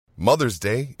Mother's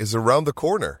Day is around the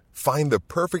corner. Find the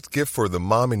perfect gift for the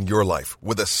mom in your life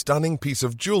with a stunning piece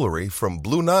of jewelry from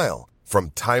Blue Nile.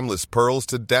 From timeless pearls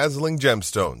to dazzling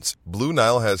gemstones, Blue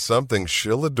Nile has something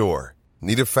she'll adore.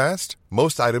 Need it fast?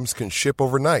 Most items can ship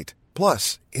overnight.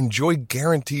 Plus, enjoy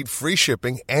guaranteed free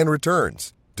shipping and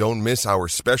returns. Don't miss our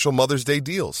special Mother's Day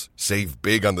deals. Save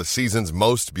big on the season's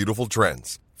most beautiful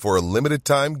trends. For a limited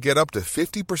time, get up to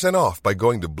 50% off by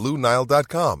going to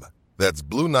BlueNile.com. That's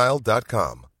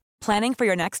BlueNile.com. Planning for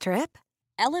your next trip?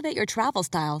 Elevate your travel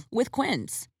style with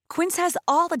Quince. Quince has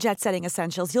all the jet-setting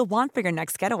essentials you'll want for your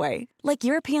next getaway, like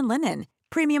European linen,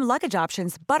 premium luggage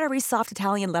options, buttery soft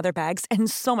Italian leather bags,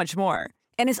 and so much more.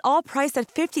 And is all priced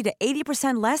at 50 to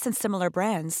 80% less than similar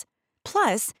brands.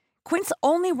 Plus, Quince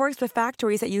only works with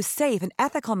factories that use safe and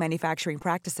ethical manufacturing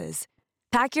practices.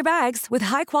 Pack your bags with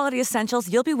high-quality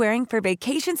essentials you'll be wearing for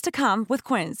vacations to come with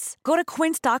Quince. Go to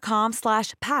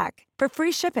quince.com/pack for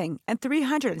free shipping and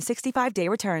 365-day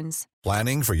returns.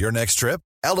 Planning for your next trip?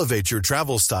 Elevate your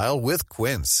travel style with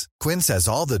Quince. Quince has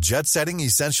all the jet-setting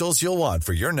essentials you'll want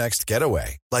for your next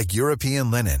getaway, like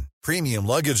European linen, premium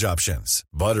luggage options,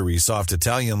 buttery soft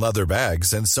Italian leather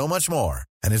bags, and so much more.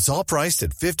 And it's all priced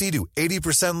at 50 to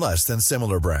 80% less than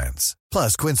similar brands.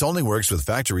 Plus, Quince only works with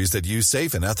factories that use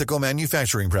safe and ethical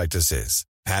manufacturing practices.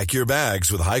 Pack your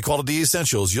bags with high-quality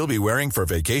essentials you'll be wearing for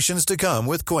vacations to come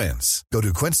with Quince. Go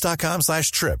to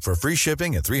quince.com/trip for free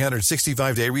shipping and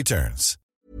 365-day returns.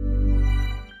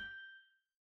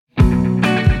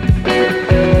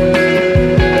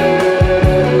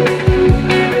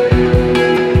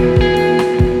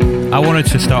 I wanted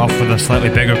to start off with a slightly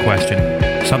bigger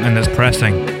question, something that's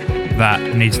pressing,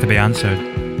 that needs to be answered.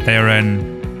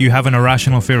 You have an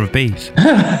irrational fear of bees.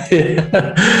 I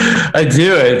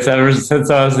do. It's ever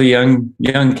since I was a young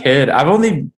kid. I've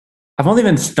only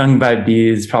been stung by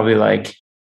bees probably like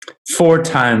 4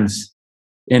 times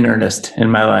in earnest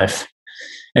in my life,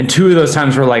 and 2 of those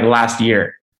times were like last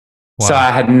year. Wow. So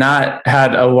I had not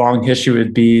had a long history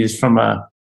with bees from a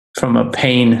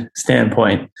pain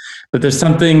standpoint. But there's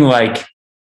something like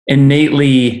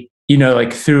innately,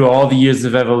 like through all the years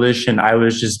of evolution, I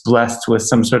was just blessed with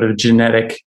some sort of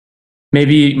genetic,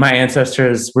 maybe my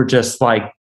ancestors were just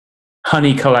like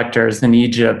honey collectors in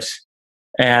Egypt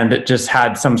and it just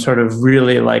had some sort of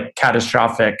really like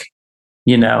catastrophic,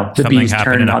 the something bees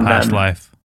turned on them. Life.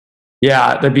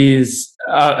 Yeah, the bees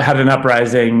had an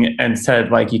uprising and said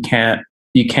like, you can't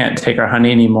take our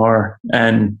honey anymore,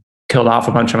 and killed off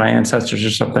a bunch of my ancestors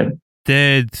or something.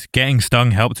 Did getting stung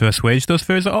help to assuage those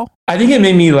fears at all? I think it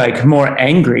made me like more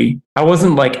angry. I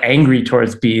wasn't like angry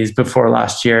towards bees before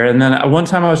last year. And then one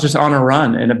time I was just on a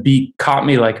run and a bee caught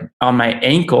me like on my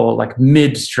ankle, like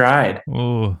mid stride.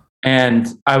 Ooh. And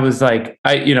I was like,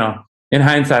 in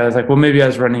hindsight, I was like, well, maybe I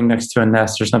was running next to a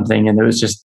nest or something. And it was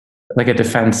just like a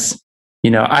defense.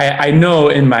 I know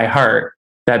in my heart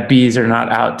that bees are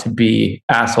not out to be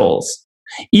assholes,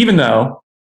 even though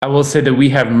I will say that we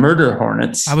have murder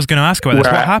hornets. I was going to ask about this.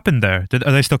 What happened there?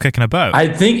 Are they still kicking about? I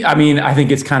think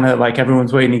it's kind of like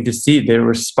everyone's waiting to see. They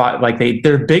were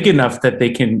they're big enough that they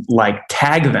can like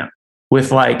tag them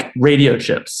with like radio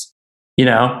chips,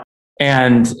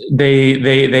 and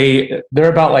they're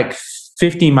about like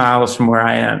 50 miles from where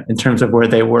I am in terms of where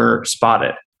they were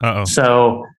spotted. Uh-oh.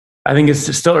 So I think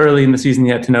it's still early in the season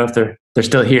yet to know if they're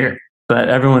still here, but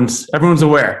everyone's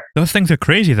aware. Those things are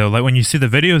crazy though. Like when you see the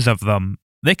videos of them,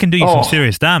 they can do you some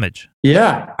serious damage.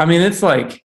 Yeah. I mean, it's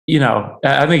like,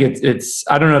 I think it's,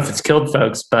 I don't know if it's killed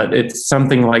folks, but it's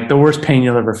something like the worst pain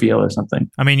you'll ever feel or something.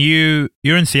 I mean,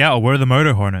 you're in Seattle. Where are the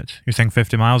murder hornets? You're saying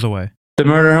 50 miles away. The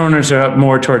murder hornets are up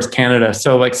more towards Canada.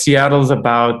 So like Seattle's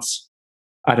about,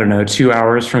 2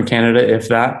 hours from Canada, if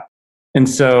that. And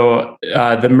so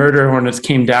the murder hornets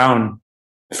came down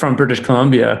from British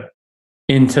Columbia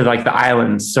into like the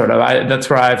islands, sort of. That's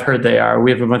where I've heard they are.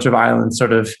 We have a bunch of islands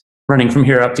sort of running from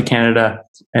here up to Canada,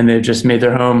 and they've just made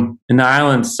their home in the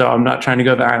islands. So I'm not trying to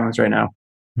go to the islands right now.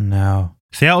 No.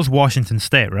 Seattle's Washington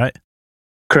State, right?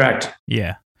 Correct.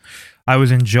 Yeah. I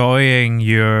was enjoying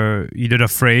you did a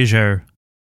Frasier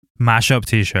mashup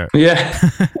t-shirt. Yeah.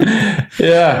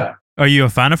 Yeah. Are you a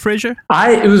fan of Frasier?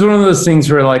 It was one of those things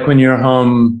where like when you're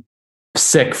home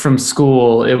sick from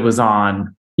school, it was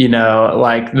on,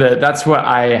 that's what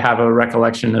I have a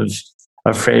recollection of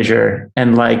Frasier,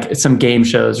 and like some game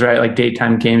shows, right? Like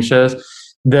daytime game shows.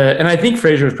 And I think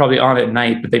Frasier was probably on at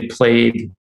night, but they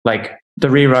played like the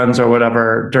reruns or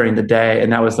whatever during the day,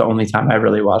 and that was the only time I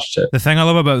really watched it. The thing I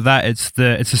love about that, it's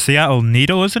a Seattle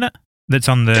Needle, isn't it? That's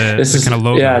on the kind of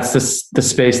logo. Yeah, it's the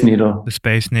Space Needle. The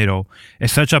Space Needle.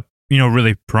 It's such a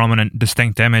really prominent,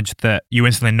 distinct image that you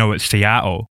instantly know it's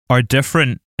Seattle. Are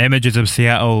different images of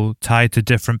Seattle tied to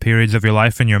different periods of your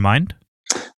life in your mind?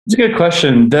 It's a good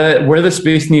question. Where the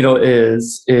Space Needle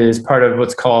is part of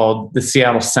what's called the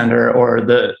Seattle Center or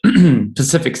the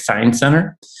Pacific Science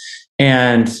Center.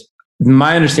 And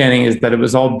my understanding is that it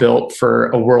was all built for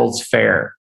a World's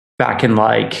Fair back in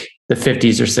like the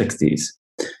 50s or 60s.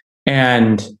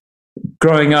 And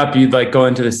growing up, you'd like go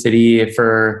into the city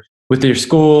with your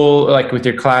school, like with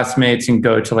your classmates, and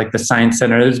go to like the Science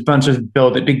Center. There's a bunch of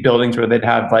big buildings where they'd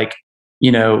have like,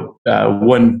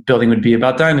 one building would be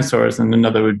about dinosaurs and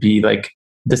another would be like,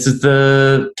 this is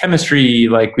the chemistry,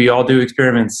 like we all do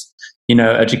experiments,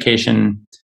 education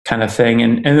kind of thing.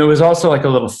 And there was also like a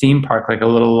little theme park, like a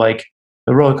little like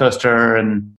the roller coaster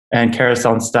and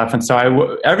carousel and stuff. And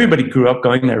so everybody grew up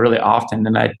going there really often.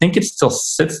 And I think it still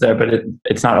sits there, but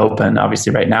it's not open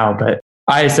obviously right now. But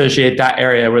I associate that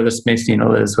area where the Space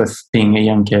Needle is with being a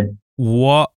young kid.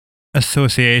 What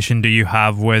association do you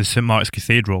have with St. Mark's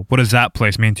Cathedral? What does that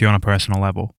place mean to you on a personal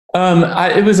level?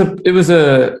 It was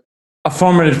a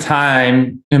formative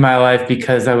time in my life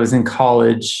because I was in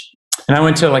college and I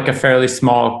went to like a fairly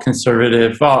small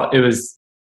conservative, it was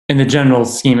in the general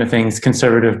scheme of things,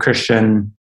 conservative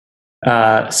Christian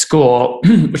school,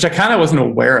 which I kind of wasn't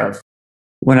aware of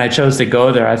when I chose to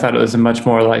go there. I thought it was a much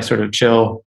more like sort of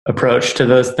chill approach to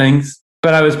those things.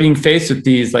 But I was being faced with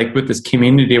with this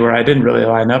community where I didn't really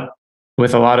line up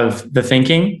with a lot of the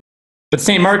thinking. But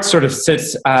St. Mark's sort of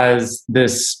sits as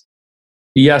this,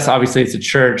 yes, obviously it's a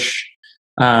church,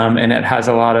 and it has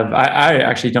a lot of, I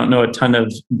actually don't know a ton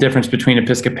of difference between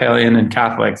Episcopalian and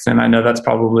Catholics. And I know that's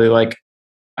probably like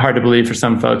hard to believe for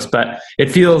some folks, but it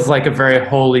feels like a very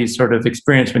holy sort of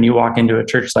experience when you walk into a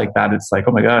church like that. It's like,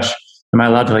 oh my gosh, am I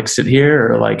allowed to like sit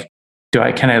here? Or like,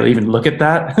 can I even look at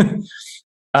that?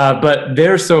 But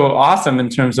they're so awesome in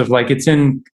terms of like, it's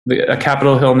in a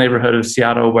Capitol Hill neighborhood of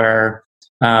Seattle where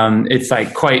it's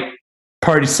like quite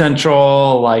party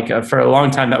central. Like for a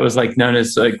long time, that was like known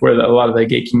as like where a lot of the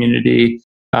gay community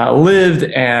lived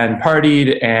and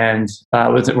partied and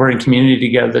were in community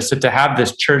together. So to have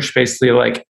this church, basically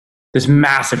like this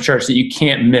massive church that you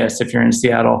can't miss if you're in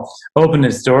Seattle, open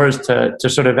its doors to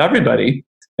sort of everybody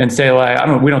and say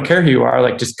like, we don't care who you are,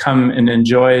 like just come and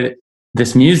enjoy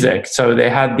this music. So they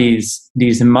had these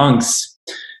monks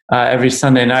every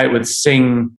Sunday night would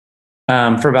sing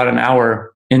for about an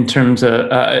hour in terms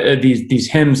of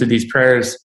these hymns or these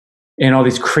prayers and all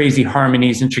these crazy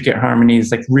harmonies, intricate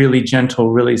harmonies, like really gentle,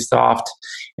 really soft.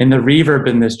 And the reverb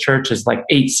in this church is like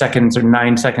 8 seconds or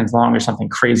 9 seconds long or something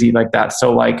crazy like that.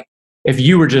 So like if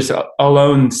you were just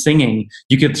alone singing,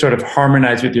 you could sort of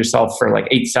harmonize with yourself for like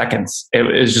 8 seconds. It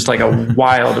was just like a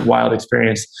wild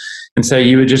experience. And so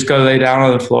you would just go lay down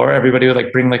on the floor. Everybody would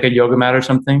like bring like a yoga mat or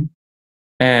something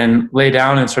and lay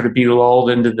down and sort of be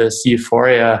lulled into this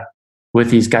euphoria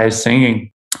with these guys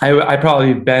singing. I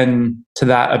probably been to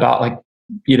that about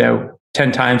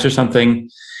 10 times or something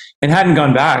and hadn't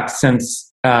gone back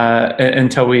since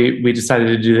until we decided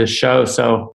to do this show.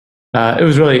 So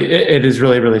it is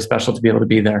really, really special to be able to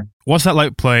be there. What's that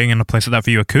like playing in a place like that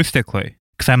for you acoustically?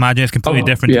 Because I imagine it's completely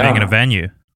different to being in a venue.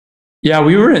 Yeah,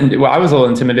 I was a little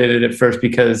intimidated at first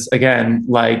because, again,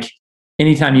 like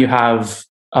anytime you have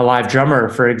a live drummer,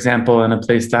 for example, in a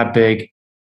place that big,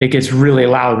 it gets really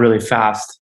loud really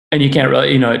fast. And you can't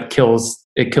really, it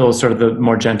kills sort of the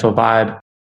more gentle vibe.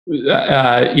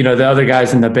 The other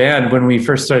guys in the band, when we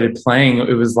first started playing,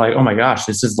 it was like, oh my gosh,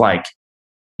 this is like,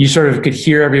 you sort of could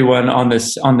hear everyone on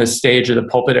this stage or the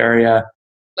pulpit area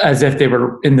as if they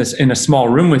were in a small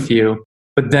room with you.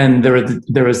 But then there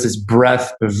was this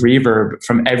breath of reverb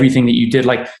from everything that you did.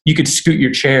 Like you could scoot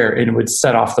your chair and it would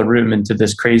set off the room into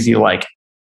this crazy like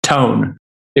tone.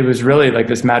 It was really like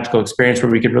this magical experience where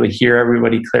we could really hear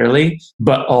everybody clearly,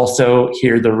 but also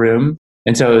hear the room.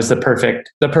 And so it was the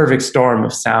perfect storm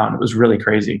of sound. It was really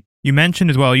crazy. You mentioned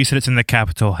as well, you said it's in the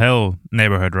Capitol Hill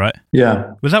neighborhood, right?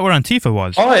 Yeah. Was that where Antifa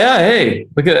was? Oh yeah. Hey,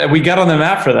 look at that. We got on the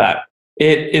map for that.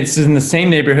 It's in the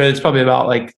same neighborhood. It's probably about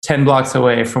like 10 blocks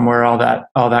away from where all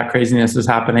that craziness is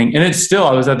happening. And I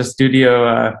was at the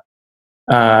studio.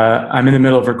 I'm in the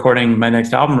middle of recording my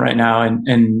next album right now.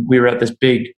 And we were at this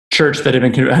big church that had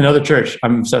been another church.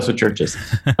 I'm obsessed with churches,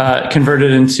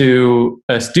 converted into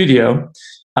a studio,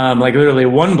 like literally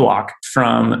 1 block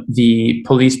from the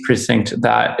police precinct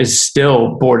that is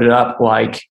still boarded up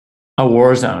like a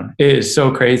war zone. It is so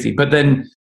crazy. But then,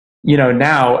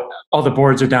 now all the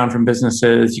boards are down from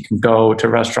businesses. You can go to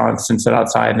restaurants and sit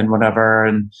outside and whatever.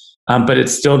 And, but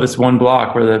it's still this 1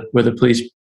 block where the police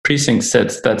precinct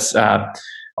sits. That's,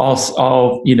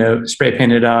 all spray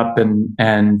painted up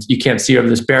and you can't see over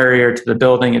this barrier to the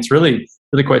building. It's really,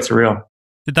 really quite surreal.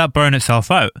 Did that burn itself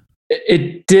out?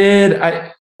 It did.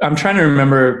 I'm trying to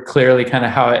remember clearly kind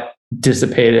of how it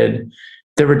dissipated.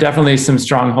 There were definitely some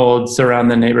strongholds around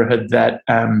the neighborhood that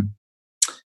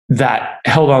that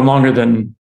held on longer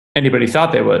than anybody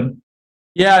thought they would.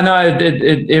 Yeah, no,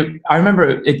 I remember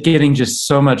it getting just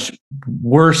so much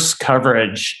worse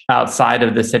coverage outside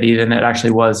of the city than it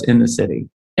actually was in the city,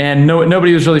 and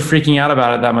nobody was really freaking out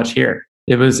about it that much here.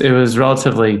 It was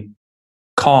relatively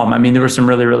calm. I mean, there were some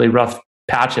really, really rough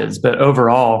patches, but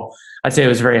overall, I'd say it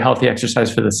was a very healthy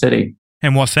exercise for the city.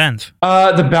 In what sense?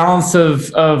 The balance of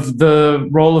the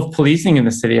role of policing in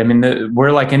the city. I mean,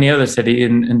 we're like any other city,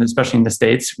 and especially in the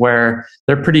States, where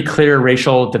there are pretty clear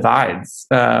racial divides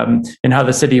in how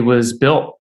the city was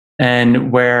built,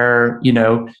 and where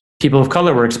people of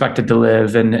color were expected to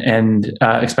live and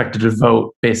expected to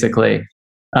vote, basically.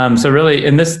 So really,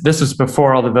 and this was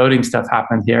before all the voting stuff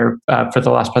happened here for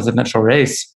the last presidential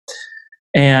race.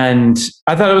 And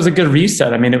I thought it was a good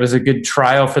reset. I mean, it was a good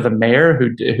trial for the mayor,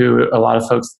 who a lot of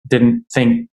folks didn't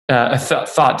think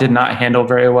thought did not handle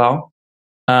very well.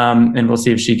 And we'll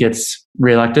see if she gets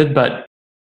reelected. But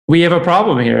we have a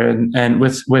problem here, and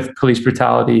with police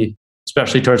brutality,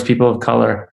 especially towards people of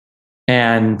color.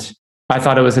 And I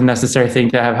thought it was a necessary thing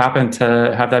to have happen,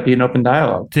 to have that be an open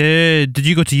dialogue. Did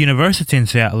you go to university in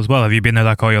Seattle as well? Have you been there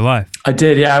like all your life? I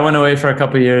did, yeah. I went away for a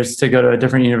couple of years to go to a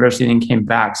different university and came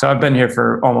back. So I've been here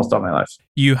for almost all my life.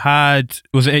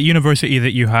 Was it at university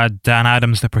that you had Dan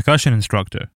Adams, the percussion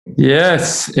instructor?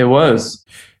 Yes, it was.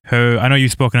 Who, I know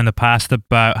you've spoken in the past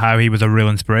about how he was a real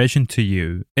inspiration to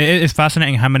you. It's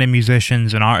fascinating how many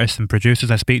musicians and artists and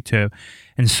producers I speak to,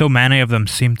 and so many of them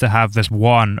seem to have this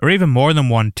one, or even more than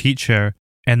one teacher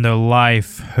in their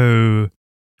life who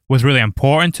was really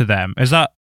important to them. Is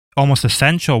that almost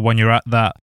essential when you're at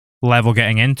that level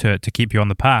getting into it to keep you on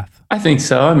the path? I think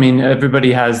so. I mean,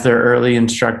 everybody has their early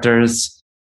instructors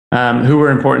who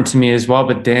were important to me as well,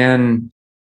 but Dan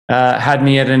had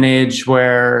me at an age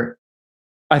where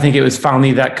I think it was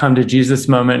finally that come to Jesus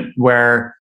moment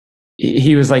where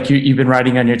he was like, you've been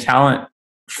writing on your talent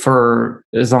for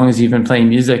as long as you've been playing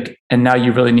music. And now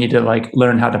you really need to like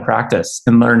learn how to practice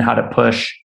and learn how to push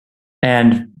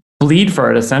and bleed for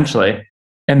it, essentially.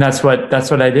 And that's what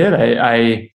I did.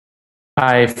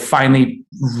 I finally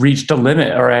reached a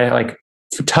limit, or I like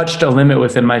touched a limit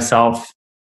within myself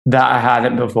that I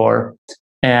hadn't before,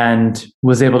 and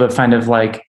was able to kind of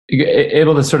like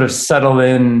able to sort of settle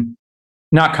in,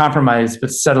 not compromise, but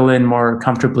settle in more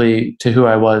comfortably to who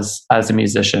I was as a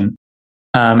musician.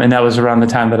 And that was around the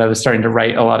time that I was starting to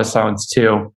write a lot of songs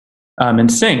too,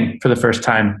 and sing for the first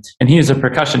time. And he was a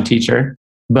percussion teacher,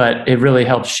 but it really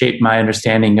helped shape my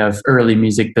understanding of early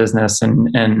music business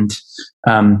and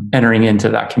entering into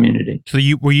that community. So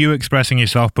were you expressing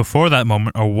yourself before that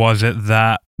moment, or was it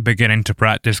that beginning to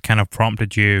practice kind of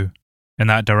prompted you in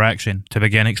that direction to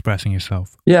begin expressing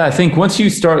yourself? Yeah, I think once you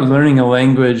start learning a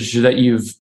language that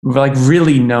you've like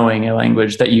really knowing a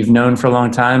language that you've known for a long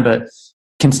time, but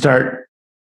can start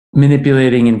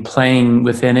manipulating and playing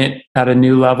within it at a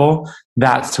new level,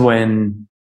 that's when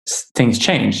things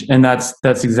change. And that's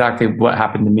exactly what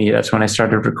happened to me. That's when I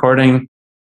started recording,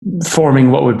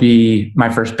 forming what would be my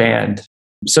first band.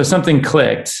 So something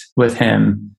clicked with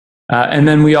him. And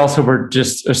then we also were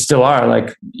still are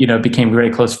like, became very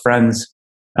close friends.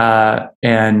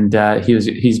 And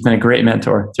he's been a great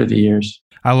mentor through the years.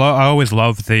 I always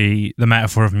love the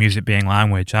metaphor of music being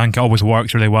language. I think it always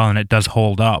works really well, and it does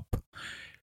hold up.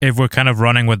 If we're kind of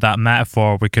running with that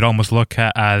metaphor, we could almost look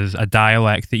at as a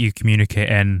dialect that you communicate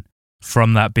in,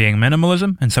 from that being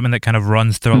minimalism, and something that kind of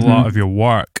runs through a lot of your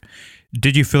work.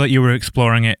 Did you feel like you were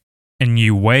exploring it in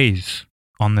new ways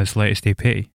on this latest EP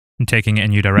and taking it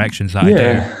in new directions?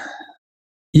 Yeah,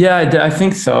 I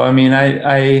think so. I mean,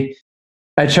 I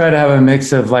try to have a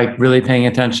mix of like really paying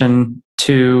attention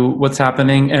to what's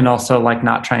happening, and also like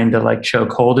not trying to like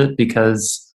choke hold it,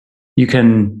 because you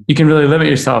can really limit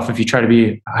yourself if you try to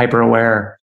be hyper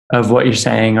aware of what you're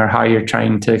saying or how you're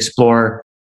trying to explore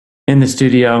in the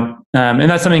studio. And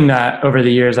that's something that over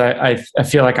the years, I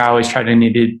feel like I always try to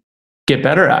need to get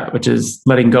better at, which is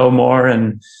letting go more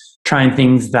and trying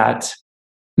things that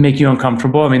make you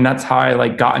uncomfortable. I mean, that's how I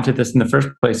like got into this in the first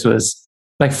place, was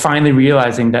like finally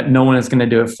realizing that no one is going to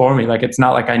do it for me. Like, it's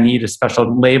not like I need a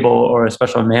special label or a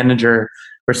special manager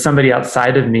or somebody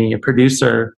outside of me, a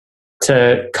producer,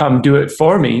 to come do it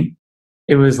for me.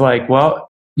 It was like, well,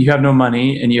 you have no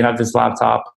money and you have this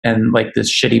laptop and like this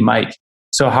shitty mic.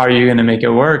 So how are you going to make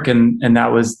it work? And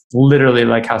that was literally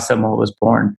like how Simul was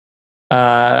born.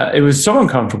 It was so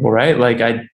uncomfortable, right? Like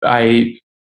I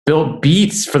built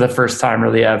beats for the first time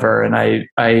really ever. And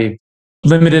I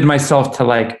limited myself to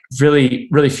like really,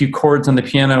 really few chords on the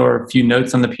piano or a few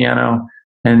notes on the piano.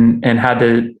 and had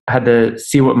to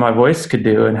see what my voice could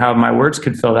do and how my words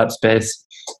could fill that space.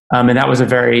 And that was a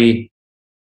very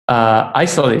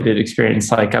isolated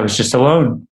experience. Like I was just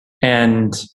alone.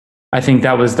 And I think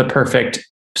that was the perfect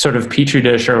sort of petri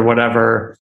dish or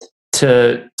whatever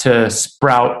to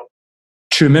sprout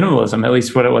true minimalism, at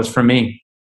least what it was for me.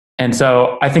 And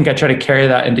so I think I try to carry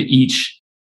that into each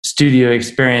studio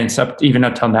experience even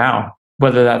up till now,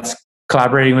 whether that's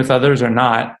collaborating with others or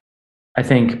not. I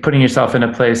think putting yourself in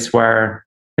a place where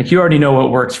like you already know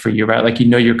what works for you, right? Like, you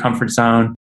know, your comfort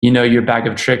zone, you know, your bag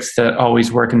of tricks that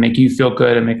always work and make you feel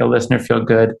good and make a listener feel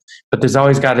good. But there's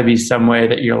always got to be some way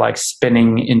that you're like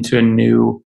spinning into a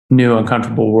new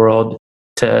uncomfortable world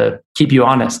to keep you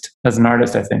honest as an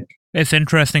artist, I think. It's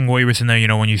interesting what you were saying there, you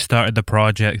know, when you started the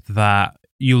project, that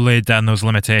you laid down those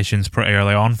limitations pretty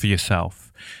early on for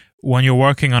yourself. When you're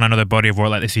working on another body of work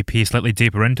like this EP, slightly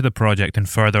deeper into the project and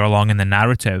further along in the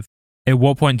narrative, at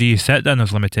what point do you set down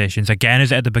those limitations? Again,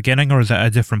 is it at the beginning or is it at a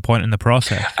different point in the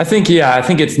process? I think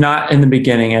it's not in the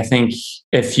beginning. I think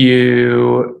if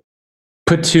you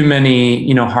put too many,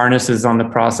 you know, harnesses on the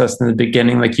process in the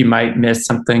beginning, like you might miss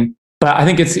something. But I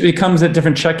think it comes at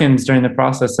different check-ins during the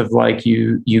process of like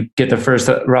you get the first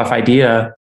rough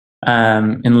idea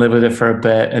and live with it for a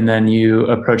bit, and then you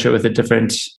approach it with a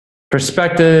different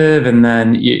perspective, and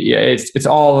then it's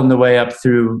all in the way up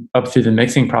through the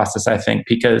mixing process, I think,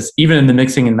 because even in the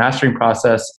mixing and mastering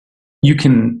process, you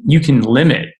can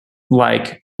limit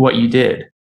like what you did,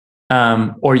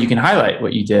 or you can highlight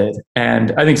what you did.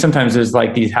 And I think sometimes there's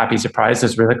like these happy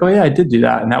surprises where like, oh yeah, I did do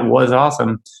that, and that was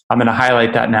awesome. I'm going to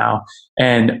highlight that now.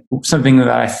 And something that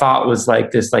I thought was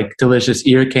like this like delicious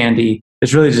ear candy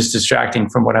is really just distracting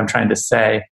from what I'm trying to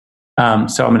say.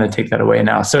 So I'm going to take that away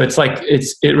now. So it's like,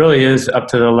 it really is up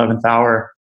to the 11th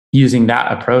hour using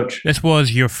that approach. This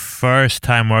was your first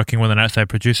time working with an outside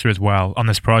producer as well on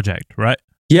this project, right?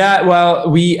 Yeah,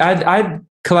 well, I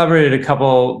collaborated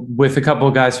with a couple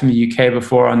of guys from the UK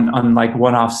before on like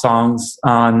one-off songs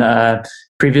on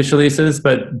previous releases,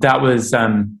 but that was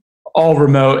all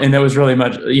remote, and that was really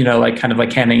much, you know, like kind of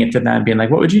like handing it to them, being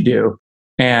like, what would you do?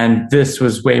 And this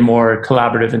was way more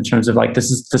collaborative in terms of like, this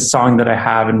is the song that I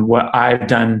have and what I've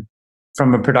done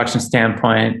from a production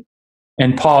standpoint.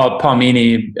 And Paul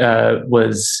Meany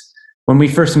was, when we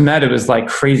first met, it was like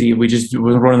crazy. It was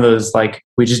one of those, like,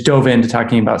 we just dove into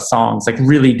talking about songs, like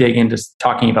really dig into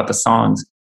talking about the songs,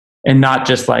 and not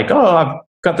just like, oh, I've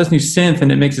got this new synth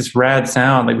and it makes this rad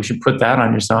sound, like we should put that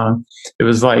on your song. It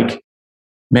was like,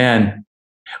 man.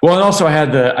 Well, and also I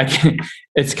had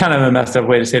it's kind of a messed up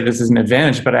way to say this is an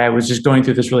advantage, but I was just going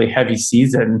through this really heavy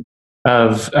season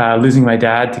of losing my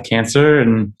dad to cancer,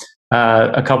 and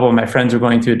a couple of my friends were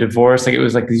going through a divorce. Like, it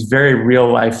was like these very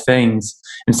real life things.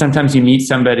 And sometimes you meet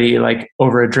somebody like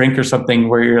over a drink or something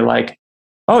where you're like,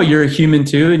 oh, you're a human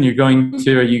too, and you're going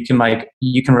to, or you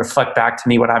can reflect back to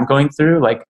me what I'm going through.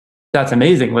 Like, that's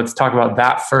amazing. Let's talk about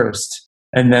that first,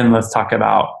 and then let's talk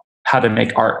about how to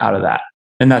make art out of that.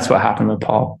 And that's what happened with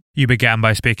Paul. You began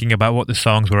by speaking about what the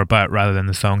songs were about rather than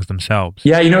the songs themselves.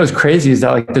 Yeah, you know what's crazy is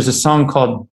that like there's a song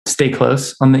called Stay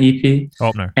Close on the EP.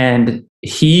 Opener. And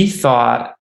he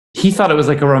thought it was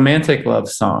like a romantic love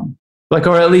song. Like,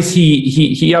 or at least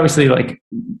he obviously, like,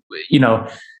 you know,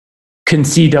 can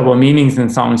see double meanings in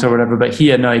songs or whatever, but he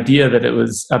had no idea that it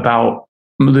was about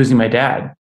losing my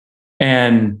dad.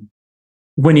 And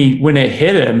when it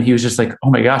hit him, he was just like, oh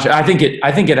my gosh. I think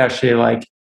it actually like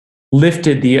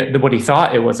lifted the what he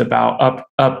thought it was about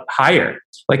up higher,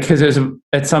 like, because it was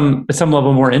at some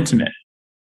level more intimate,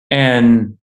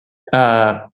 and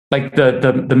like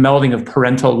the melding of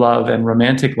parental love and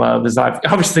romantic love is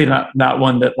obviously not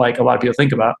one that like a lot of people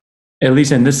think about. At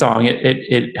least in this song,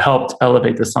 it helped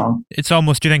elevate the song. It's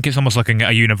almost, do you think it's almost like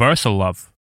a universal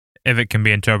love, if it can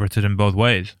be interpreted in both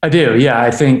ways? I do, yeah.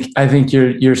 I think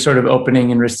you're sort of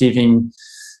opening and receiving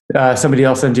somebody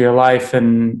else into your life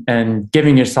and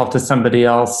giving yourself to somebody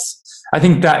else. I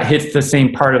think that hits the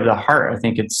same part of the heart. I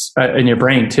think it's in your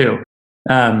brain too.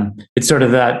 It's sort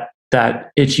of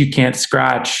that itch you can't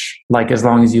scratch, like, as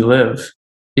long as you live.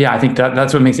 Yeah, I think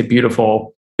that's what makes it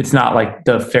beautiful. It's not like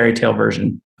the fairy tale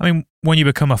version. I mean, when you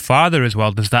become a father as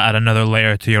well, does that add another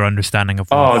layer to your understanding of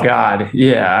love? Oh God,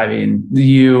 yeah. I mean,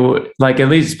 you, like, at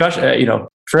least, especially, you know,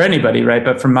 for anybody, right?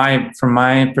 But from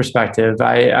my perspective,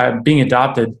 I being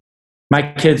adopted, my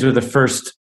kids were the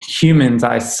first humans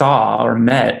I saw or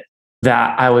met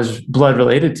that I was blood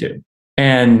related to,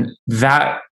 and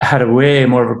that had a way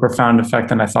more of a profound effect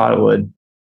than I thought it would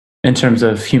in terms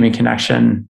of human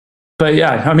connection. But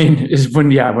yeah, I mean,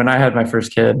 when I had my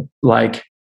first kid, like,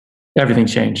 everything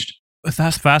changed.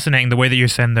 That's fascinating, the way that you're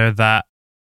saying there that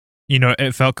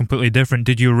it felt completely different.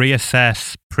 Did you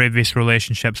reassess previous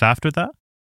relationships after that?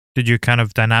 Did your kind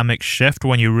of dynamic shift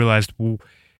when you realized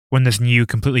when this new,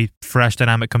 completely fresh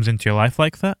dynamic comes into your life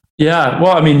like that? Yeah.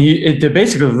 Well, I mean, they're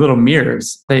basically little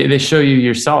mirrors. They show you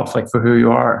yourself, like, for who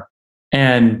you are,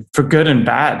 and for good and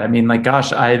bad. I mean, like,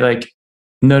 gosh, I like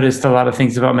noticed a lot of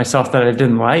things about myself that I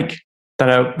didn't like,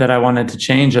 that I wanted to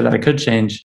change, or that I could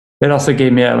change. It also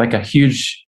gave me a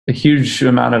huge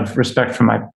amount of respect for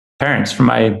my parents, for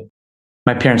my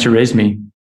parents who raised me,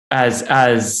 as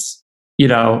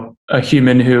a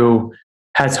human who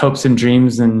has hopes and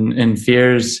dreams and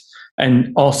fears,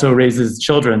 and also raises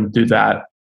children through that,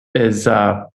 is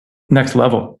next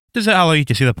level. Does it allow you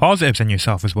to see the positives in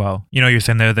yourself as well? You're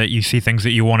saying there that you see things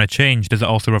that you want to change. Does it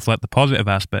also reflect the positive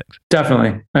aspects?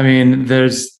 Definitely. I mean,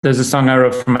 there's a song I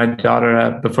wrote for my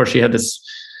daughter before she had this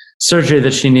surgery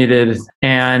that she needed,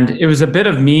 and it was a bit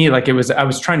of me, like I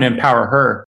was trying to empower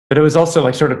her, but it was also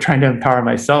like sort of trying to empower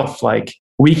myself. Like,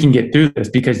 we can get through this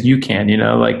because you can.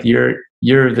 Like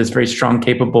you're this very strong,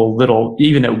 capable little,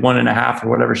 even at 1.5 or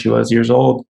whatever she was years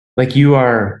old, like, you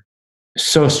are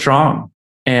so strong,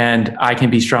 and I can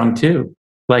be strong too.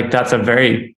 Like, that's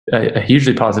a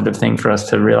hugely positive thing for us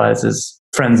to realize as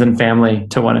friends and family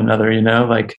to one another,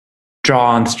 like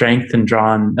draw on strength and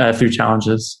draw on through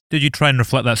challenges. Did you try and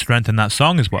reflect that strength in that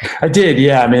song as well? I did.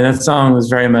 Yeah. I mean, that song was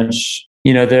very much,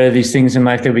 there are these things in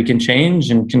life that we can change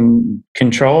and can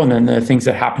control. And then there are things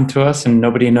that happen to us and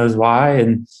nobody knows why.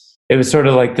 And it was sort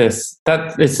of like this,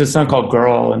 it's a song called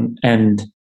Girl. And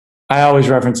I always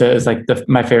reference it as like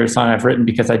my favorite song I've written,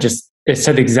 because it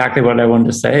said exactly what I wanted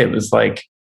to say. It was like,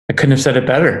 I couldn't have said it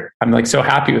better. I'm like so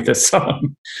happy with this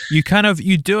song.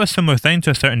 You do a similar thing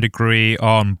to a certain degree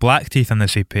on Black Teeth on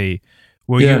this EP,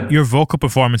 where your vocal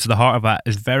performance at the heart of that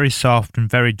is very soft and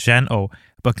very gentle,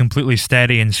 but completely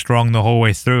steady and strong the whole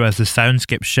way through as the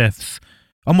soundscape shifts,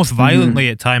 almost violently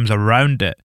at times around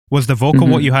it. Was the vocal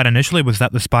what you had initially? Was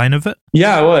that the spine of it?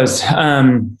 Yeah, it was.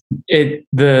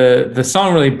 The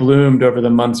song really bloomed over the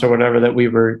months or whatever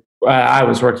that I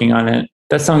was working on it.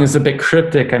 That song is a bit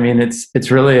cryptic. I mean,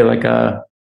 it's really like a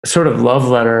sort of love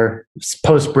letter,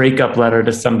 post-breakup letter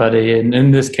to somebody. And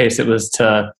in this case, it was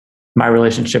to my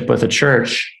relationship with a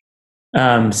church,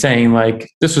 saying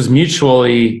like, this was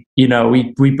mutually,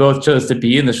 we both chose to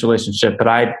be in this relationship, but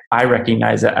I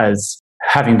recognize it as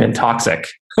having been toxic.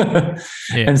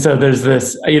 And so there's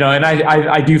this, and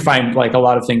I do find like a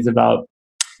lot of things about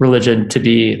religion to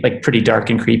be like pretty dark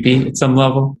and creepy at some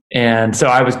level. And so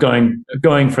I was going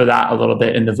for that a little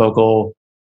bit in the vocal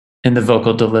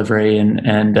delivery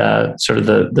and sort of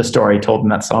the story told in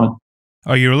that song.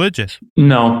 Are you religious?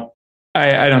 No,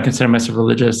 I don't consider myself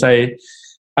religious. I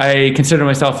consider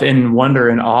myself in wonder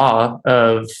and awe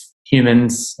of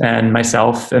humans and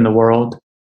myself and the world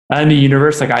and the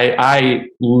universe. Like I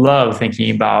love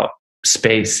thinking about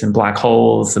space and black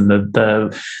holes and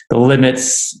the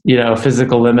limits,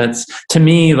 physical limits. To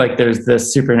me, like there's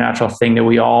this supernatural thing that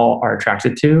we all are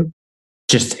attracted to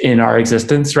just in our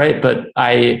existence, right? But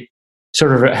I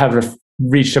sort of have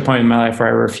reached a point in my life where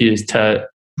I refuse to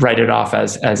write it off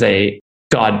as a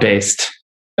God-based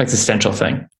existential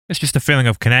thing. It's just a feeling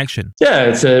of connection. Yeah,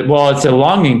 it's a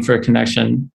longing for a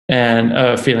connection and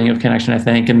a feeling of connection, I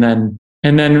think. And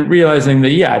then realizing that,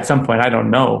 yeah, at some point, I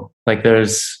don't know. Like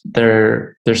there's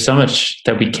so much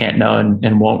that we can't know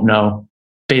and won't know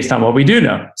based on what we do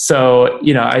know. So,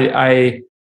 I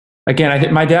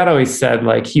think my dad always said,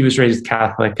 like, he was raised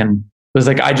Catholic and was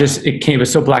like, it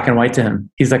was so black and white to him.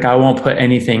 He's like, I won't put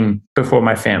anything before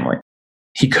my family.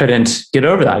 He couldn't get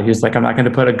over that. He was like, I'm not going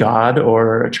to put a God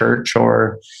or a church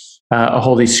or a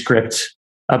holy script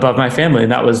above my family.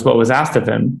 And that was what was asked of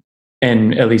him,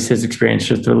 and at least his experience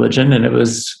with religion. And it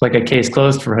was like a case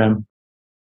closed for him.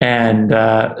 And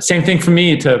same thing for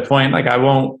me, to a point. Like I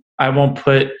won't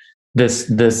put this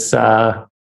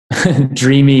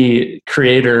dreamy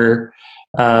creator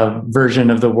version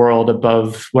of the world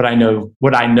above what I know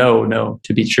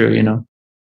to be true.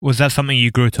 Was that something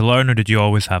you grew to learn, or did you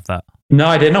always have that? No,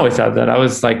 I didn't always have that. I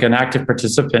was like an active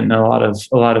participant in a lot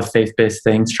of faith-based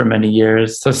things for many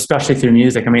years, so especially through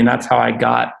music. I mean, that's how I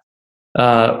got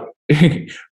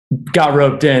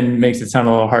roped in. Makes it sound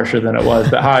a little harsher than it was,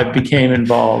 but how I became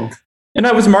involved. And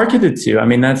I was marketed to. I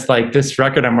mean, that's like this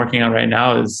record I'm working on right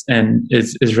now is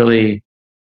really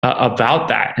about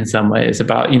that in some ways.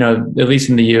 About, at least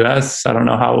in the US, I don't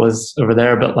know how it was over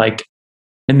there, but like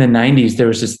in the 90s, there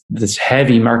was just this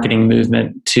heavy marketing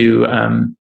movement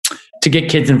to get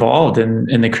kids involved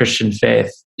in the Christian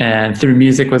faith, and through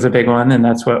music was a big one, and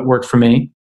that's what worked for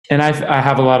me. And I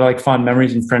have a lot of like fond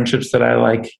memories and friendships that I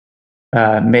like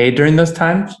made during those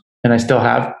times, and I still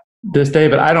have. this day,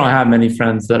 but I don't have many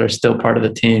friends that are still part of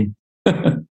the team.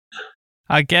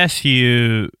 I guess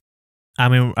I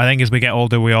think as we get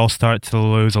older, we all start to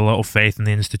lose a little faith in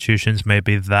the institutions,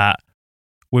 maybe that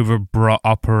we were brought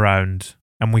up around,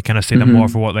 and we kind of see them more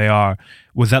for what they are.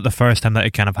 Was that the first time that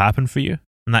it kind of happened for you,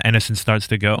 and that innocence starts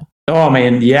to go? Oh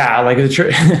man, yeah. Like the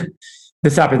church,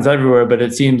 this happens everywhere, but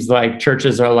it seems like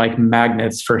churches are like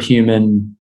magnets for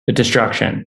human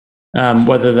destruction,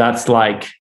 whether that's like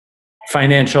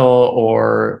financial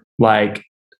or like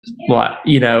what,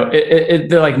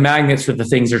 they're like magnets for the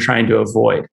things they're trying to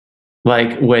avoid,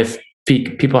 like with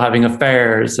people having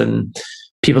affairs and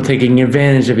people taking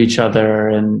advantage of each other,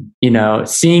 and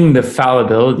seeing the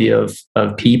fallibility of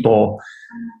people,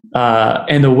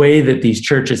 and the way that these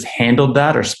churches handled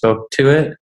that or spoke to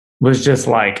it was just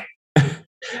like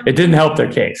it didn't help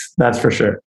their case, that's for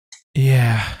sure.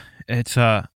 Yeah, it's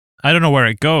I don't know where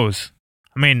it goes.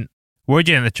 I mean, where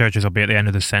do you think the churches will be at the end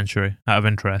of the century, out of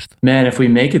interest? Man, if we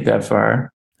make it that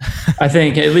far, I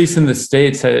think at least in the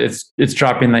States, it's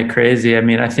dropping like crazy. I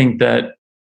mean, I think the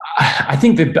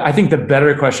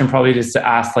better question probably is to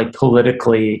ask, like,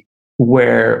 politically,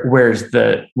 where's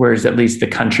at least the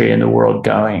country and the world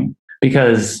going?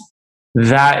 Because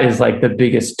that is like the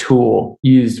biggest tool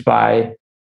used by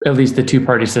at least the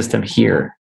two-party system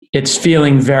here. It's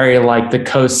feeling very like the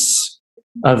coasts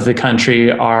of the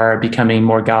country are becoming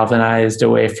more galvanized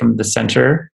away from the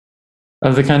center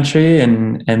of the country,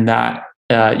 and that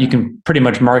you can pretty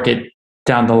much mark it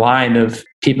down the line of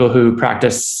people who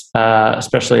practice,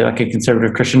 especially like a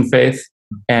conservative Christian faith,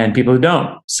 and people who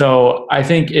don't. So I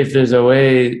think if there's a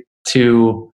way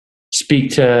to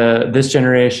speak to this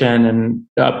generation and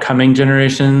upcoming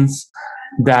generations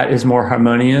that is more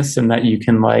harmonious, and that you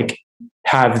can like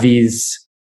have these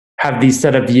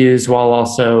set of views while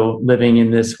also living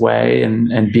in this way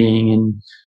and being in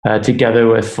together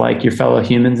with like your fellow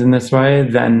humans in this way,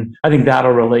 then I think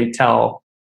that'll really tell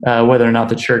whether or not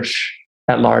the church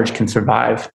at large can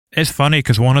survive. It's funny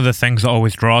because one of the things that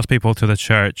always draws people to the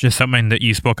church is something that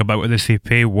you spoke about with the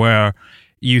CP, where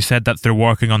you said that through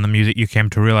working on the music, you came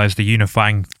to realize the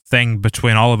unifying thing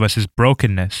between all of us is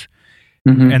brokenness.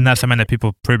 Mm-hmm. And that's something that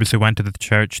people previously went to the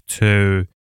church to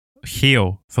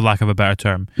heal, for lack of a better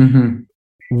term.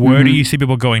 Mm-hmm. Where do you see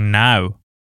people going now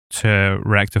to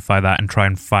rectify that and try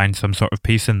and find some sort of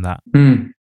peace in that?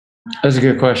 That's a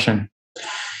good question.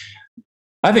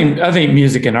 I think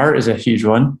music and art is a huge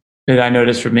one that I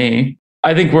noticed for me.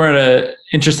 I think we're at an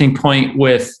interesting point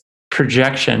with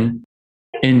projection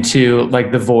into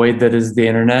like the void that is the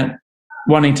internet,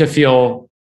 wanting to feel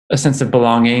a sense of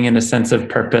belonging and a sense of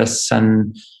purpose,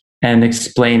 and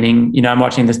explaining. I'm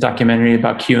watching this documentary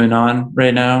about QAnon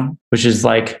right now, which is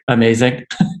like amazing,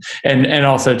 and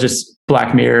also just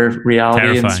Black Mirror reality.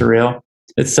 Terrifying. And surreal.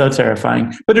 It's so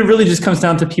terrifying, but it really just comes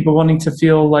down to people wanting to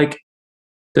feel like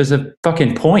there's a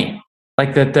fucking point,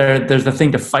 like that there's a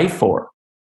thing to fight for,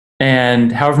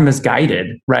 and however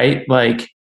misguided, right? Like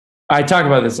I talk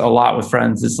about this a lot with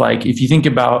friends. It's like, if you think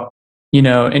about,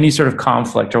 any sort of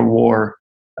conflict or war,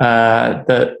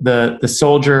 the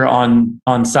soldier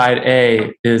on side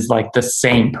A is like the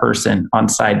same person on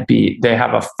side B. They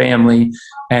have a family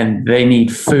and they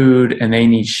need food and they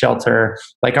need shelter.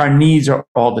 Like our needs are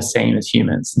all the same as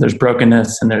humans. There's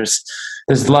brokenness and there's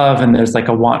love and there's like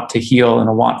a want to heal and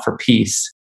a want for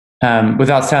peace.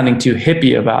 Without sounding too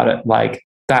hippie about it, like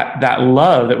that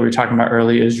love that we were talking about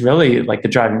earlier is really like the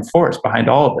driving force behind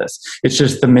all of this. It's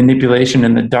just the manipulation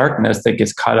and the darkness that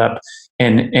gets caught up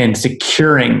in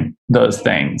securing those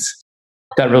things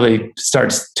that really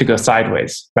starts to go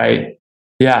sideways, right?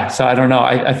 Yeah. So I don't know.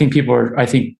 I think I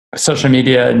think social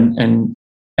media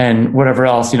and whatever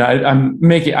else,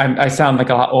 I sound like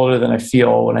a lot older than I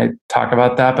feel when I talk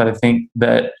about that, but I think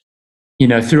that,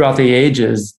 throughout the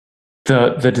ages,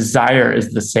 the desire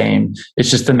is the same.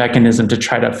 It's just the mechanism to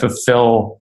try to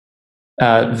fulfill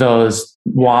those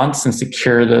wants and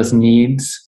secure those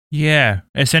needs. Yeah,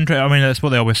 it's interesting. I mean, that's what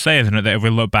they always say, isn't it? That if we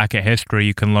look back at history,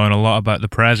 you can learn a lot about the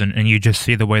present, and you just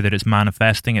see the way that it's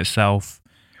manifesting itself.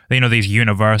 These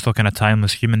universal kind of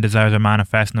timeless human desires are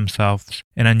manifesting themselves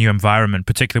in a new environment,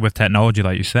 particularly with technology,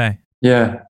 like you say.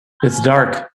 Yeah, it's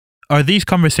dark. Are these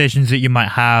conversations that you might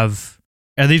have?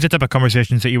 Are these the type of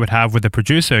conversations that you would have with the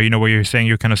producer? Where you're saying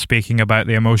you're kind of speaking about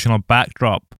the emotional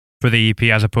backdrop for the EP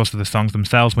as opposed to the songs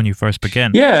themselves when you first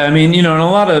begin. Yeah, I mean, and a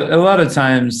lot of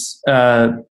times,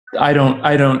 I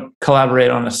don't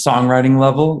collaborate on a songwriting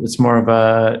level. It's more of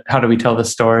a, how do we tell the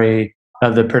story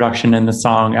of the production and the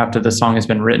song after the song has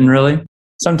been written, really.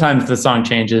 Sometimes the song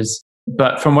changes,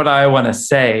 but from what I want to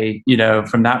say,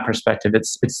 from that perspective,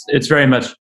 it's very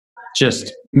much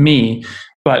just me.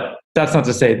 But that's not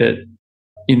to say that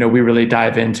we really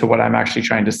dive into what I'm actually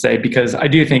trying to say, because I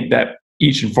do think that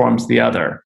each informs the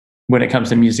other when it comes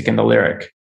to music and the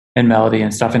lyric and melody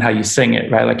and stuff and how you sing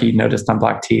it, right? Like you noticed on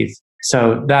Black Teeth.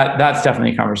 So that's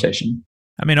definitely a conversation.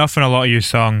 I mean, often a lot of your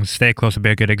songs, Stay Close would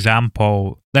be a good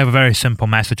example. They have a very simple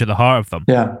message at the heart of them.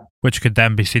 Yeah. Which could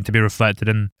then be seen to be reflected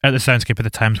at the soundscape at the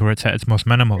times where it's at its most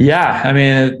minimal. Yeah. I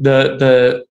mean,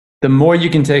 the more you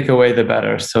can take away, the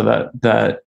better. So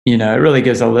that it really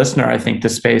gives a listener, I think, the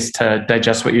space to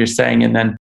digest what you're saying. And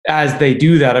then as they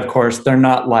do that, of course, they're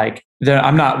not like,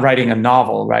 I'm not writing a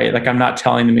novel, right? Like I'm not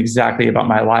telling them exactly about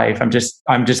my life. I'm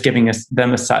just giving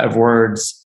them a set of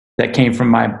words that came from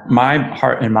my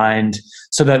heart and mind,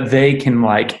 so that they can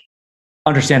like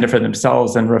understand it for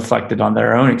themselves and reflect it on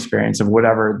their own experience of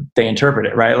whatever they interpret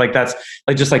it, right? Like that's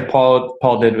like just like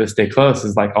Paul did with Stay Close,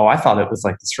 is like, oh, I thought it was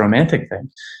like this romantic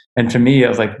thing. And to me, I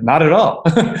was like, not at all.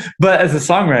 But as a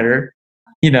songwriter,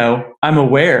 I'm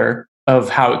aware of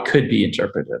how it could be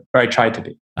interpreted, or I tried to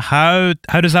be. How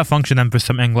does that function then for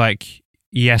something like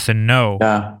Yes and No?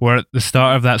 Yeah. Where at the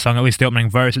start of that song, at least the opening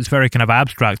verse, it's very kind of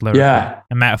abstract lyric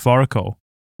and metaphorical.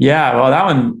 Yeah, well, that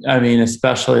one, I mean,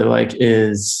 especially like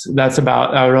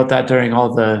I wrote that during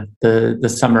all the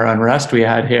summer unrest we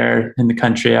had here in the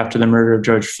country after the murder of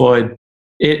George Floyd.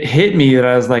 It hit me that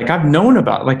I was like, I've known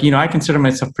about, like, I consider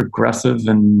myself progressive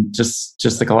and just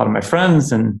like a lot of my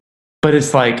friends. But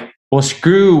it's like, well,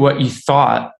 screw what you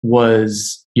thought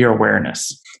was your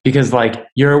awareness, because like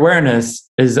your awareness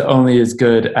is only as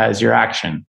good as your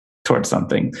action towards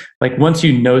something. Like once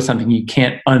you know something, you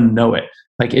can't unknow it.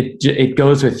 Like it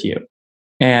goes with you,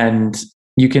 and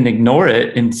you can ignore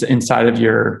it inside of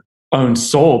your own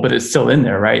soul, but it's still in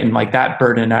there, right? And like that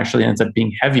burden actually ends up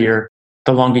being heavier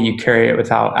the longer you carry it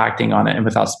without acting on it and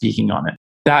without speaking on it.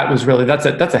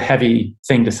 That's a heavy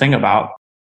thing to sing about,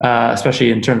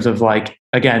 especially in terms of like,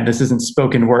 again, this isn't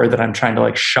spoken word that I'm trying to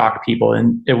like shock people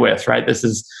with, right? This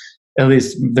is, at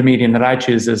least the medium that I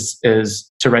choose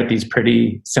is to write these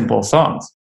pretty simple songs.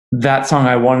 That song,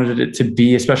 I wanted it to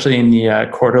be, especially in the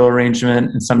chordal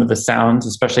arrangement and some of the sounds,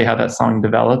 especially how that song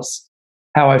develops.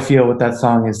 How I feel with that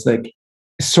song is like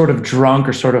sort of drunk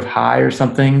or sort of high or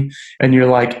something. And you're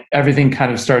like, everything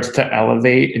kind of starts to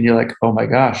elevate and you're like, oh my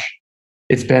gosh,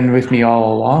 it's been with me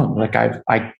all along. Like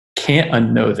I can't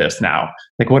unknow this now.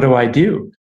 Like, what do I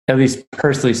do? At least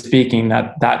personally speaking,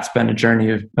 that's been a journey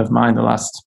of mine the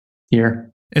last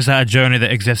year. Is that a journey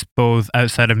that exists both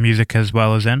outside of music as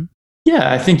well as in?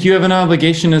 Yeah, I think you have an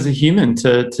obligation as a human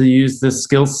to use the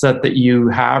skill set that you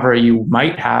have, or you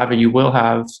might have, or you will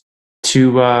have,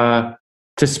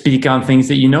 to speak on things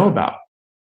that you know about,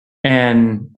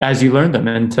 and as you learn them,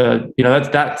 and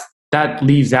that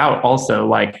leaves out also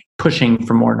like pushing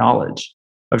for more knowledge,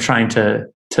 of trying to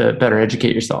better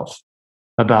educate yourself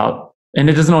about. And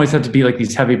it doesn't always have to be like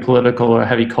these heavy political or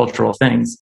heavy cultural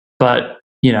things, but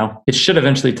it should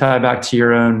eventually tie back to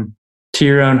your own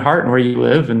heart and where you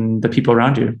live and the people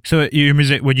around you. So your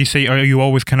music, would you say, are you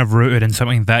always kind of rooted in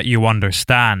something that you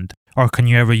understand? Or can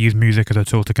you ever use music as a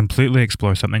tool to completely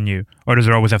explore something new? Or does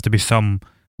there always have to be some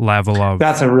level of...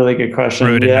 That's a really good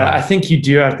question. Yeah, I think you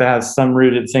do have to have some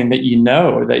rooted thing that you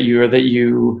know, or that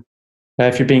you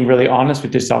if you're being really honest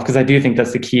with yourself, because I do think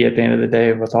that's the key at the end of the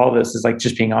day with all this, is like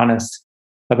just being honest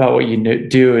about what you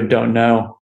do and don't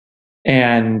know.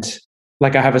 And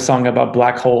like I have a song about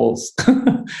black holes,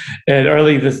 and at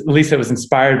least it was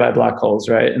inspired by black holes,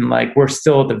 right? And like we're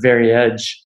still at the very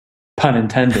edge, pun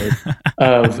intended,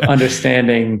 of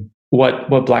understanding what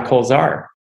black holes are.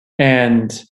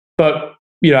 But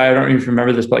I don't even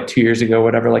remember this, but like 2 years ago,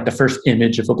 whatever, like the first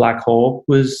image of a black hole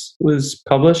was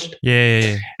published.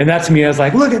 Yeah. And that to me, I was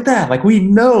like, look at that! Like we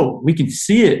know, we can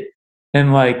see it,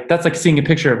 and like that's like seeing a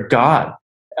picture of God.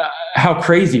 How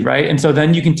crazy, right? And so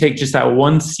then you can take just that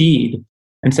one seed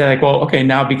and say like, well, okay,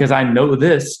 now because I know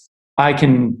this, I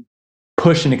can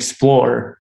push and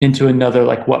explore into another,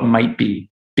 like what might be,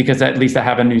 because at least I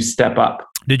have a new step up.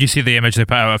 Did you see the image they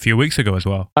put out a few weeks ago as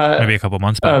well? Maybe a couple of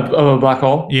months back. Of a black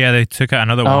hole? Yeah, they took out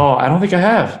another one. Oh, I don't think I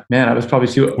have. Man, I was probably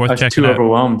too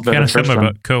overwhelmed by the first one.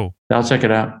 But cool. I'll check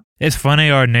it out. It's funny,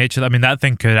 our nature. I mean, that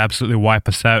thing could absolutely wipe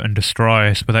us out and destroy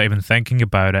us without even thinking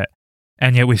about it.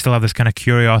 And yet we still have this kind of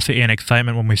curiosity and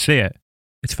excitement when we see it.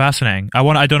 It's fascinating.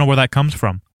 I don't know where that comes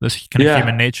from. This kind of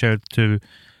human nature to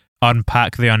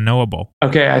unpack the unknowable.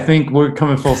 Okay, I think we're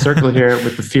coming full circle here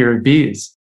with the fear of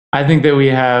bees. I think that we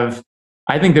have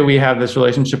this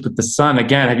relationship with the sun.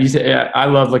 Again, I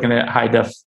love looking at high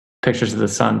def pictures of the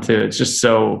sun too. It's just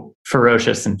so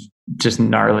ferocious and just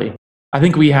gnarly. I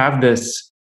think we have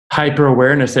this hyper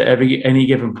awareness at any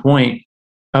given point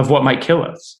of what might kill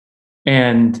us.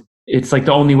 And it's like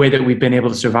the only way that we've been able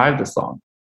to survive this long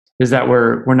is that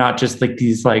we're not just like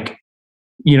these like,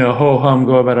 you know, ho hum,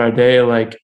 go about our day.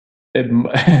 Like, you know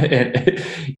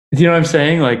what I'm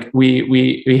saying? Like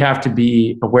we have to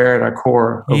be aware at our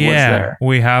core of what's there.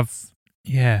 We have.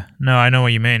 Yeah, no, I know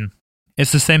what you mean.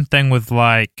 It's the same thing with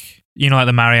like, you know, like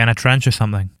the Mariana Trench or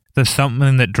something. There's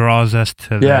something that draws us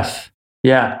to this.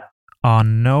 Yeah.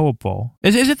 Unknowable.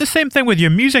 Is it the same thing with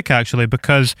your music actually?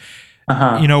 Because,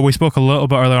 you know, we spoke a little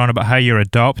bit earlier on about how you're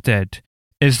adopted.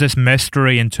 Is this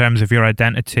mystery in terms of your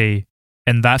identity,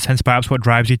 in that sense, perhaps what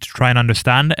drives you to try and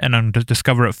understand it and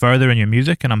discover it further in your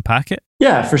music and unpack it?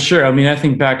 Yeah, for sure. I mean, I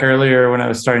think back earlier when I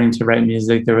was starting to write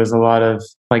music, there was a lot of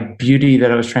like beauty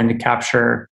that I was trying to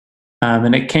capture.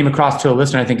 And it came across to a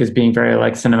listener, I think, as being very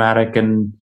like cinematic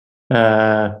and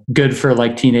good for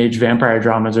like teenage vampire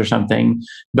dramas or something.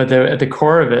 But at the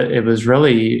core of it, it was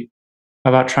really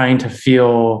about trying to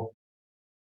feel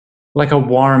like a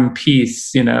warm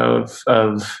piece, you know,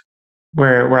 of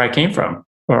where I came from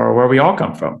or where we all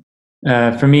come from.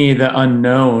 For me, the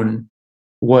unknown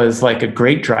was like a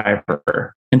great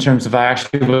driver in terms of I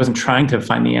actually wasn't trying to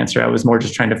find the answer. I was more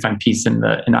just trying to find peace in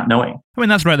not knowing. I mean,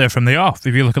 that's right there from the off.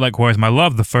 If you look at like Where's My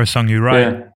Love, the first song you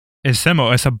write is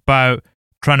similar. It's about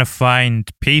trying to find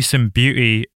peace and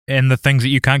beauty in the things that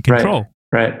you can't control.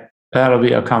 Right. That'll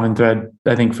be a common thread,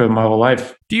 I think, for my whole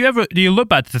life. Do you look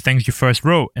back to the things you first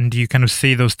wrote and do you kind of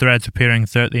see those threads appearing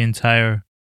throughout the entire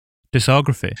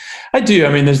discography? I do.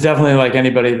 I mean, there's definitely like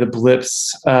anybody, the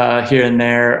blips here and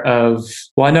there of,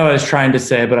 well, I know what I was trying to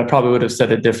say, but I probably would have said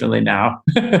it differently now,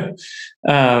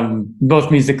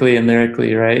 both musically and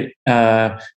lyrically, right?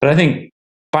 But I think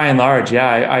by and large,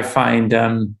 I find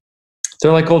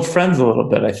they're like old friends a little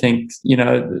bit. I think, you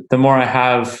know, the more I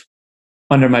have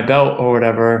under my belt or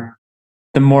whatever,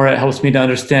 the more it helps me to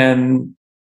understand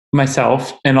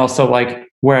myself and also like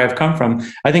where I've come from.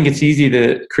 I think it's easy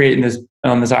to create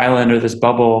on this island or this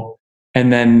bubble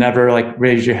and then never like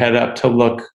raise your head up to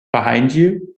look behind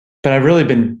you. But I've really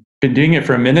been doing it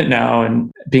for a minute now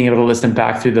and being able to listen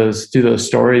back through those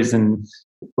stories and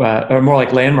or more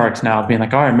like landmarks now, being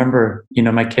like, oh, I remember, you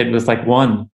know, my kid was like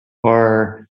 1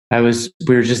 or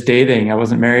we were just dating. I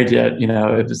wasn't married yet. You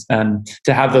know, it was,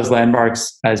 to have those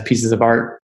landmarks as pieces of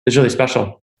art is really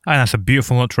special. And that's a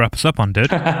beautiful note to wrap us up on,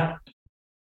 dude. All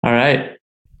right.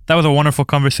 That was a wonderful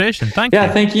conversation. Thank you.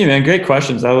 Yeah, thank you, man. Great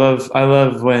questions. I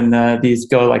love when these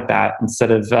go like that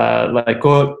instead of like,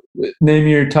 oh, name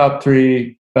your top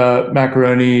 3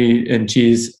 macaroni and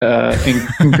cheese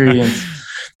ingredients.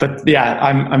 But yeah,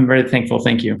 I'm very thankful.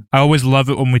 Thank you. I always love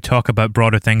it when we talk about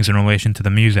broader things in relation to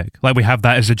the music. Like we have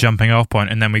that as a jumping off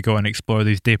point, and then we go and explore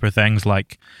these deeper things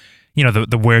like, you know,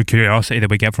 the weird curiosity that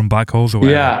we get from black holes or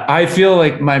whatever. Yeah, I feel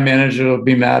like my manager will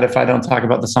be mad if I don't talk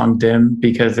about the song Dim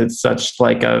because it's such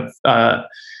like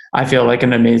I feel like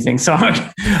an amazing song.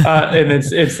 And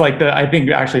it's like I think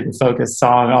actually the focus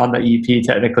song on the EP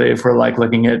technically if we're like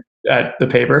looking at the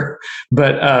paper.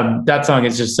 But that song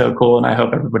is just so cool and I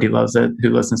hope everybody loves it who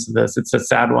listens to this. It's a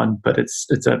sad one, but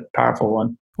it's a powerful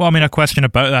one. Well, I mean, a question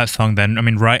about that song then. I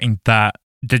mean, writing that,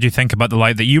 did you think about the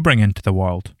light that you bring into the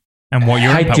world? And what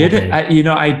your impact would be?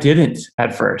 I didn't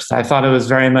at first. I thought it was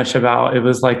very much about, it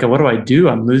was like, what do I do?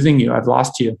 I'm losing you. I've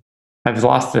lost you. I've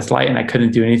lost this light and I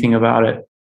couldn't do anything about it.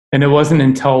 And it wasn't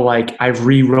until like I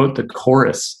rewrote the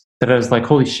chorus that I was like,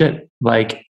 holy shit,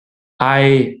 like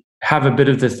I have a bit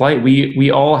of this light. We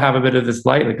all have a bit of this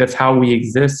light. Like that's how we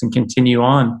exist and continue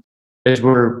on is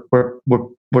we're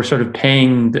sort of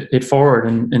paying it forward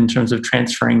in terms of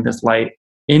transferring this light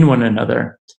in one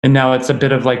another. And now it's a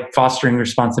bit of like fostering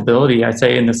responsibility. I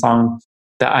say in the song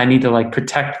that I need to like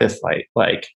protect this light,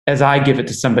 like as I give it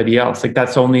to somebody else, like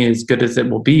that's only as good as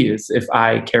it will be is if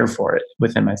I care for it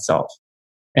within myself.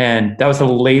 And that was a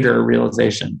later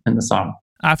realization in the song.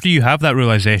 After you have that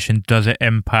realization, does it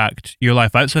impact your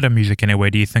life outside of music in a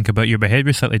way? Do you think about your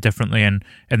behavior slightly differently and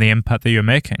the impact that you're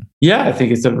making? Yeah, I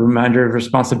think it's a reminder of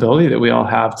responsibility that we all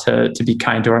have to be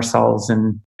kind to ourselves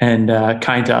and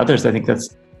kind to others. I think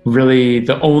that's really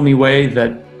the only way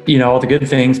that, you know, all the good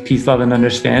things, peace, love, and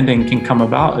understanding can come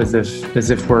about as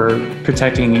if we're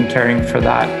protecting and caring for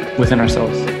that within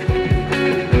ourselves.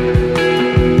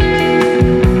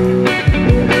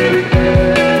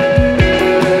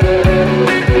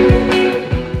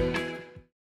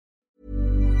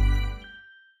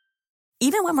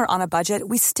 Even when we're on a budget,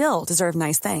 we still deserve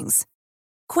nice things.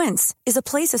 Quince is a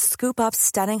place to scoop up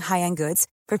stunning high-end goods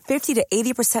for 50 to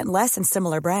 80% less than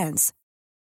similar brands.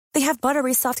 They have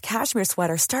buttery soft cashmere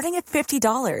sweaters starting at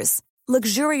 $50,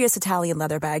 luxurious Italian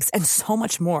leather bags, and so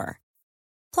much more.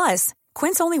 Plus,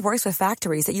 Quince only works with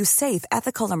factories that use safe,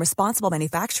 ethical, and responsible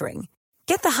manufacturing.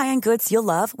 Get the high-end goods you'll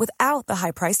love without the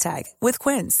high price tag with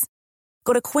Quince.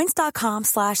 Go to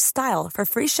quince.com/style for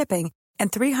free shipping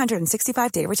and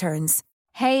 365-day returns.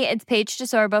 Hey, it's Paige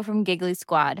DeSorbo from Giggly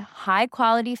Squad. High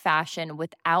quality fashion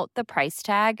without the price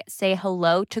tag. Say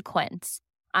hello to Quince.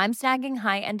 I'm snagging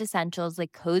high-end essentials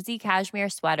like cozy cashmere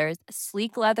sweaters,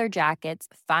 sleek leather jackets,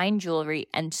 fine jewelry,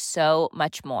 and so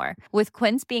much more. With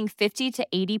Quince being 50 to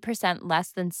 80%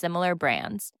 less than similar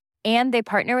brands. And they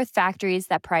partner with factories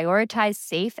that prioritize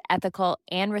safe, ethical,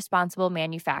 and responsible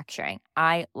manufacturing.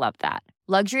 I love that.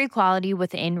 Luxury quality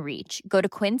within reach. Go to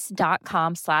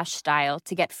quince.com/style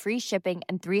to get free shipping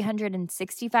and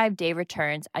 365-day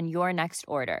returns on your next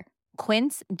order.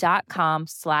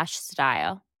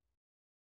 Quince.com/style.